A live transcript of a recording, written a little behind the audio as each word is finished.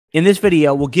In this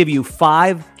video, we'll give you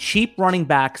 5 cheap running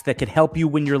backs that could help you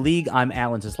win your league. I'm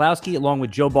Alan Seslowsky, along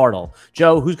with Joe Bartel.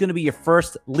 Joe, who's going to be your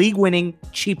first league-winning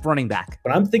cheap running back?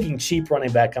 When I'm thinking cheap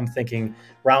running back, I'm thinking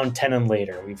round 10 and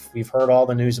later. We've heard all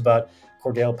the news about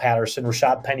Cordell Patterson.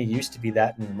 Rashad Penny used to be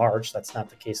that in March. That's not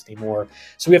the case anymore.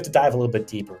 So we have to dive a little bit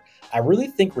deeper. I really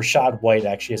think Rachaad White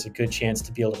actually has a good chance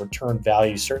to be able to return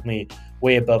value, certainly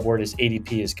way above where his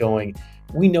ADP is going.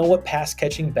 We know what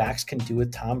pass-catching backs can do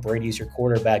with Tom Brady as your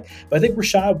quarterback, but I think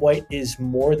Rachaad White is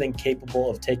more than capable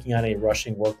of taking on a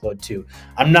rushing workload too.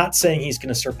 I'm not saying he's going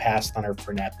to surpass Leonard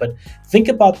Fournette, but think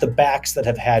about the backs that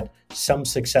have had some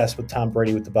success with Tom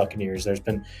Brady with the Buccaneers. There's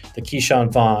been the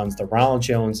Keyshawn Vaughns, the Ronald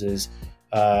Joneses,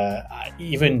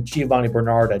 even Giovanni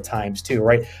Bernard at times too,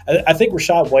 right? I think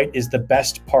Rachaad White is the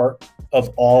best part of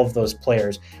all of those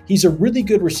players. He's a really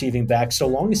good receiving back, so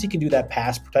long as he can do that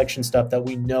pass protection stuff that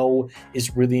we know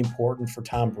is really important for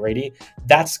Tom Brady.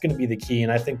 That's going to be the key,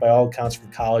 and I think by all accounts from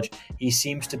college, he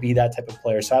seems to be that type of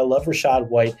player. So I love Rachaad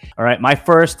White. All right, my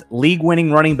first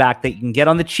league-winning running back that you can get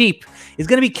on the cheap is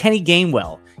going to be Kenny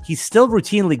Gainwell. He's still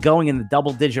routinely going in the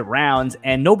double-digit rounds,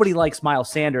 and nobody likes Miles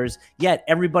Sanders, yet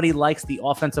everybody likes the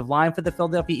offensive line for the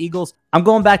Philadelphia Eagles. I'm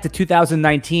going back to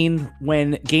 2019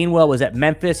 when Gainwell was at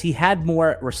Memphis. He had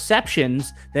more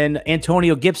receptions than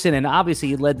Antonio Gibson, and obviously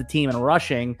he led the team in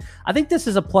rushing. I think this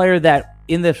is a player that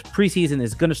in the preseason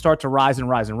is going to start to rise and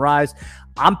rise and rise.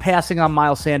 I'm passing on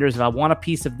Miles Sanders. If I want a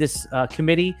piece of this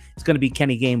committee, it's going to be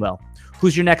Kenny Gainwell.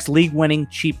 Who's your next league-winning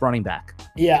cheap running back?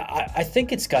 Yeah, I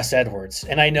think it's Gus Edwards.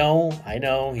 And I know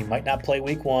he might not play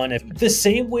week 1. If the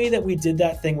same way that we did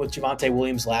that thing with Javonte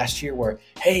Williams last year where,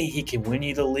 hey, he can win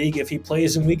you the league if he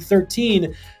plays in week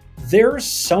 13, there's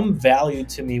some value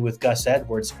to me with Gus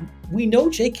Edwards. We know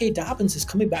J.K. Dobbins is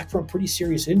coming back from a pretty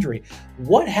serious injury.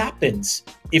 What happens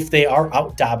if they are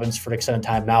out Dobbins for an extended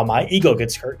time? Now, my ego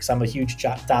gets hurt because I'm a huge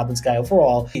Dobbins guy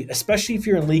overall, especially if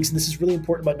you're in leagues, and this is really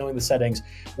important about knowing the settings,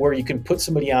 where you can put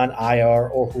somebody on IR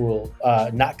or who will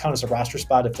not count as a roster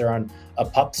spot if they're on a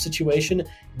PUP situation.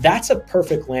 That's a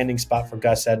perfect landing spot for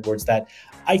Gus Edwards that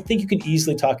I think you can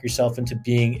easily talk yourself into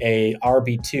being a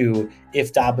RB2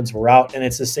 if Dobbins were out. And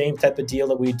it's the same type of deal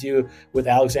that we do with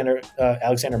Alexander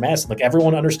Madison. Like,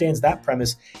 everyone understands that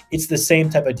premise. It's the same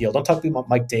type of deal. Don't talk about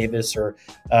Mike Davis or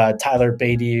Tyler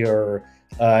Beatty or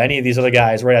any of these other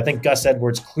guys, right? I think Gus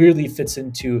Edwards clearly fits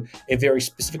into a very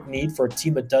specific need for a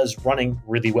team that does running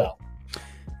really well.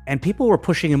 And people were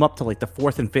pushing him up to like the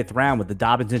 4th and 5th round with the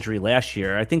Dobbins injury last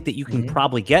year. I think that you can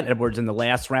probably get Edwards in the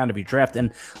last round of your draft.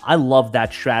 And I love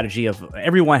that strategy of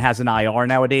everyone has an IR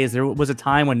nowadays. There was a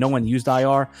time when no one used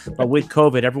IR, but with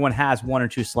COVID, everyone has 1 or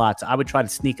 2 slots. I would try to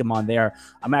sneak him on there.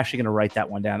 I'm actually going to write that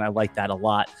one down. I like that a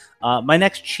lot. My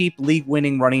next cheap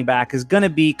league-winning running back is going to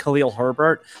be Khalil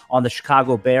Herbert on the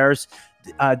Chicago Bears.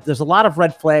 There's a lot of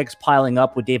red flags piling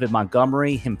up with David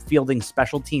Montgomery. Him fielding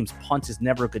special teams punts is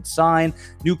never a good sign.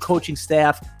 New coaching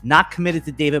staff, not committed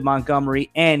to David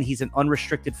Montgomery, and he's an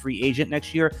unrestricted free agent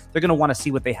next year. They're going to want to see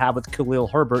what they have with Khalil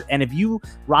Herbert. And if you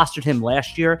rostered him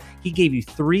last year, he gave you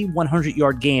 3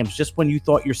 100-yard games just when you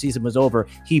thought your season was over.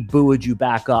 He buoyed you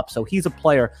back up. So he's a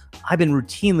player I've been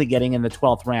routinely getting in the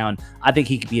 12th round. I think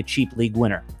he could be a cheap league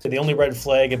winner. So the only red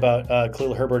flag about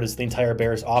Khalil Herbert is the entire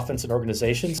Bears offense and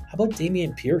organizations. How about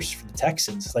Dameon Pierce for the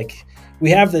Texans? Like, we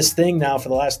have this thing now for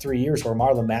the last 3 years where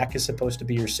Marlon Mack is supposed to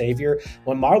be your savior.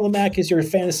 When Marlon Mack is your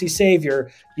fantasy savior,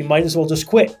 you might as well just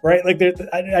quit, right? Like,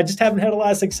 I just haven't had a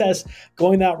lot of success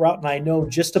going that route, and I know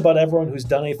just about everyone who's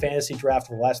done a fantasy draft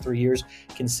for the last 3 years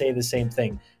can say the same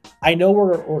thing. I know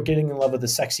we're getting in love with the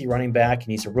sexy running back,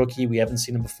 and he's a rookie. We haven't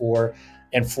seen him before.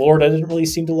 And Florida didn't really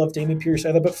seem to love Dameon Pierce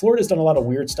either, but Florida's done a lot of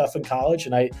weird stuff in college,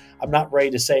 and I'm not ready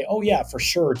to say, oh yeah, for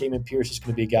sure Dameon Pierce is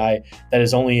going to be a guy that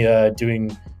is only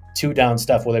doing 2-down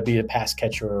stuff, whether it be a pass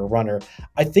catcher or a runner.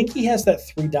 I think he has that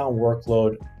 3-down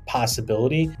workload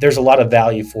possibility. There's a lot of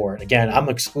value for it. Again, I'm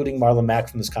excluding Marlon Mack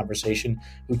from this conversation,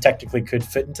 who technically could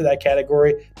fit into that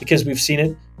category because we've seen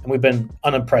it and we've been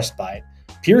unimpressed by it.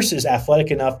 Pierce is athletic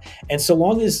enough, and so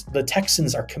long as the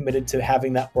Texans are committed to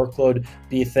having that workload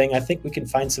be a thing, I think we can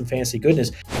find some fantasy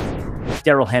goodness.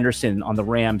 Darrell Henderson on the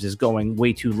Rams is going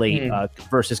way too late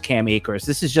versus Cam Akers.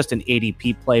 This is just an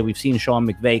ADP play. We've seen Sean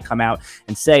McVay come out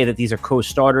and say that these are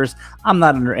co-starters. I'm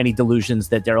not under any delusions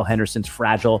that Darrell Henderson's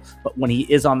fragile, but when he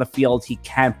is on the field, he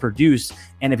can produce.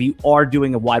 And if you are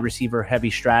doing a wide receiver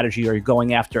heavy strategy or you're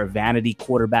going after a vanity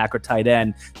quarterback or tight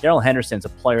end, Darrell Henderson's a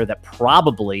player that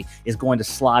probably is going to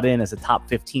slot in as a top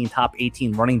 15, top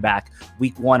 18 running back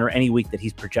week 1 or any week that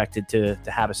he's projected to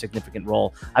have a significant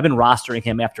role. I've been rostering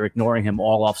him after ignoring him him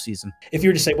all off season. If you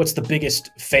were to say what's the biggest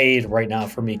fade right now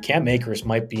for me, Cam Akers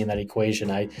might be in that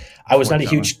equation. I was not a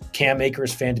huge Cam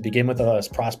Akers fan to begin with his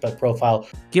prospect profile.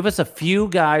 Give us a few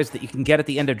guys that you can get at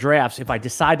the end of drafts if I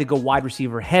decide to go wide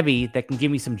receiver heavy that can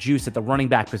give me some juice at the running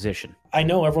back position. I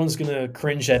know everyone's going to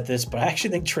cringe at this, but I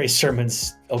actually think Trey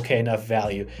Sermon's okay enough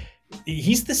value.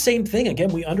 He's the same thing.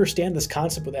 Again, we understand this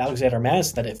concept with Alexander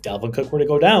Madison that if Dalvin Cook were to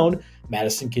go down,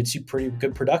 Madison gets you pretty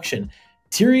good production.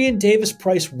 Tyrion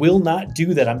Davis-Price will not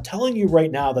do that. I'm telling you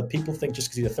right now that people think just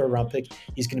because he's a third-round pick,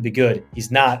 he's going to be good.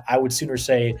 He's not. I would sooner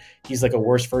say he's like a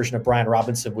worse version of Brian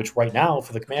Robinson, which right now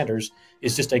for the Commanders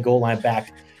is just a goal line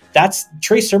back.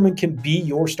 Trey Sermon can be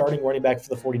your starting running back for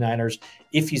the 49ers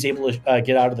if he's able to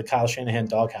get out of the Kyle Shanahan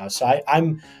doghouse. So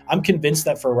I'm convinced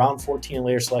that for a round 14 and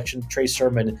later selection, Trey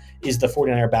Sermon is the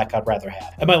 49er back I'd rather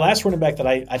have. And my last running back that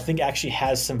I think actually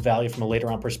has some value from a later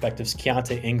round perspective is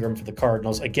Keaontay Ingram for the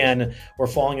Cardinals. Again, we're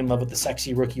falling in love with the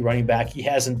sexy rookie running back. He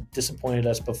hasn't disappointed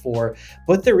us before,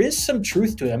 but there is some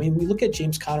truth to it. I mean, we look at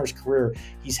James Conner's career.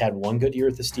 He's had one good year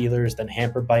with the Steelers, then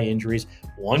hampered by injuries,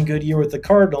 one good year with the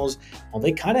Cardinals. Well,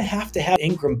 they kind of have to have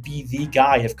Ingram be the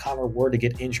guy if Conner were to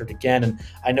get injured again. And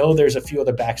I know there's a few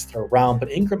other backs that are around,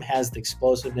 but Ingram has the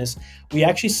explosiveness. We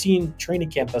actually seen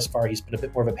training camp thus far. He's been a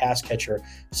bit more of a pass catcher.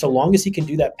 So long as he can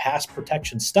do that pass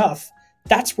protection stuff,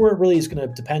 that's where it really is going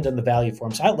to depend on the value for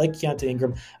him. So I like Keaontay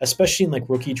Ingram, especially in like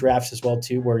rookie drafts as well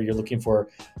too, where you're looking for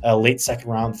a late second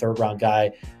round, third round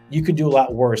guy. You can do a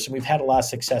lot worse. And we've had a lot of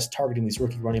success targeting these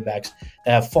rookie running backs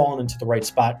that have fallen into the right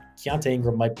spot. Keaontay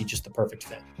Ingram might be just the perfect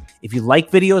fit. If you like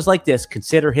videos like this,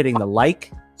 consider hitting the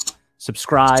like,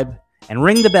 subscribe, and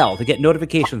ring the bell to get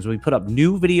notifications when we put up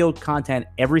new video content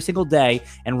every single day.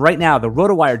 And right now, the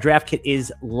RotoWire Draft Kit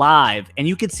is live, and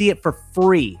you can see it for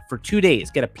free for 2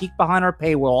 days. Get a peek behind our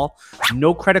paywall.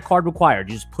 No credit card required.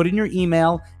 You just put in your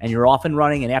email, and you're off and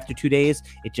running. And after 2 days,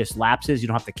 it just lapses. You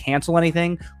don't have to cancel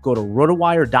anything. Go to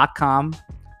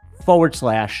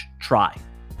rotowire.com/try.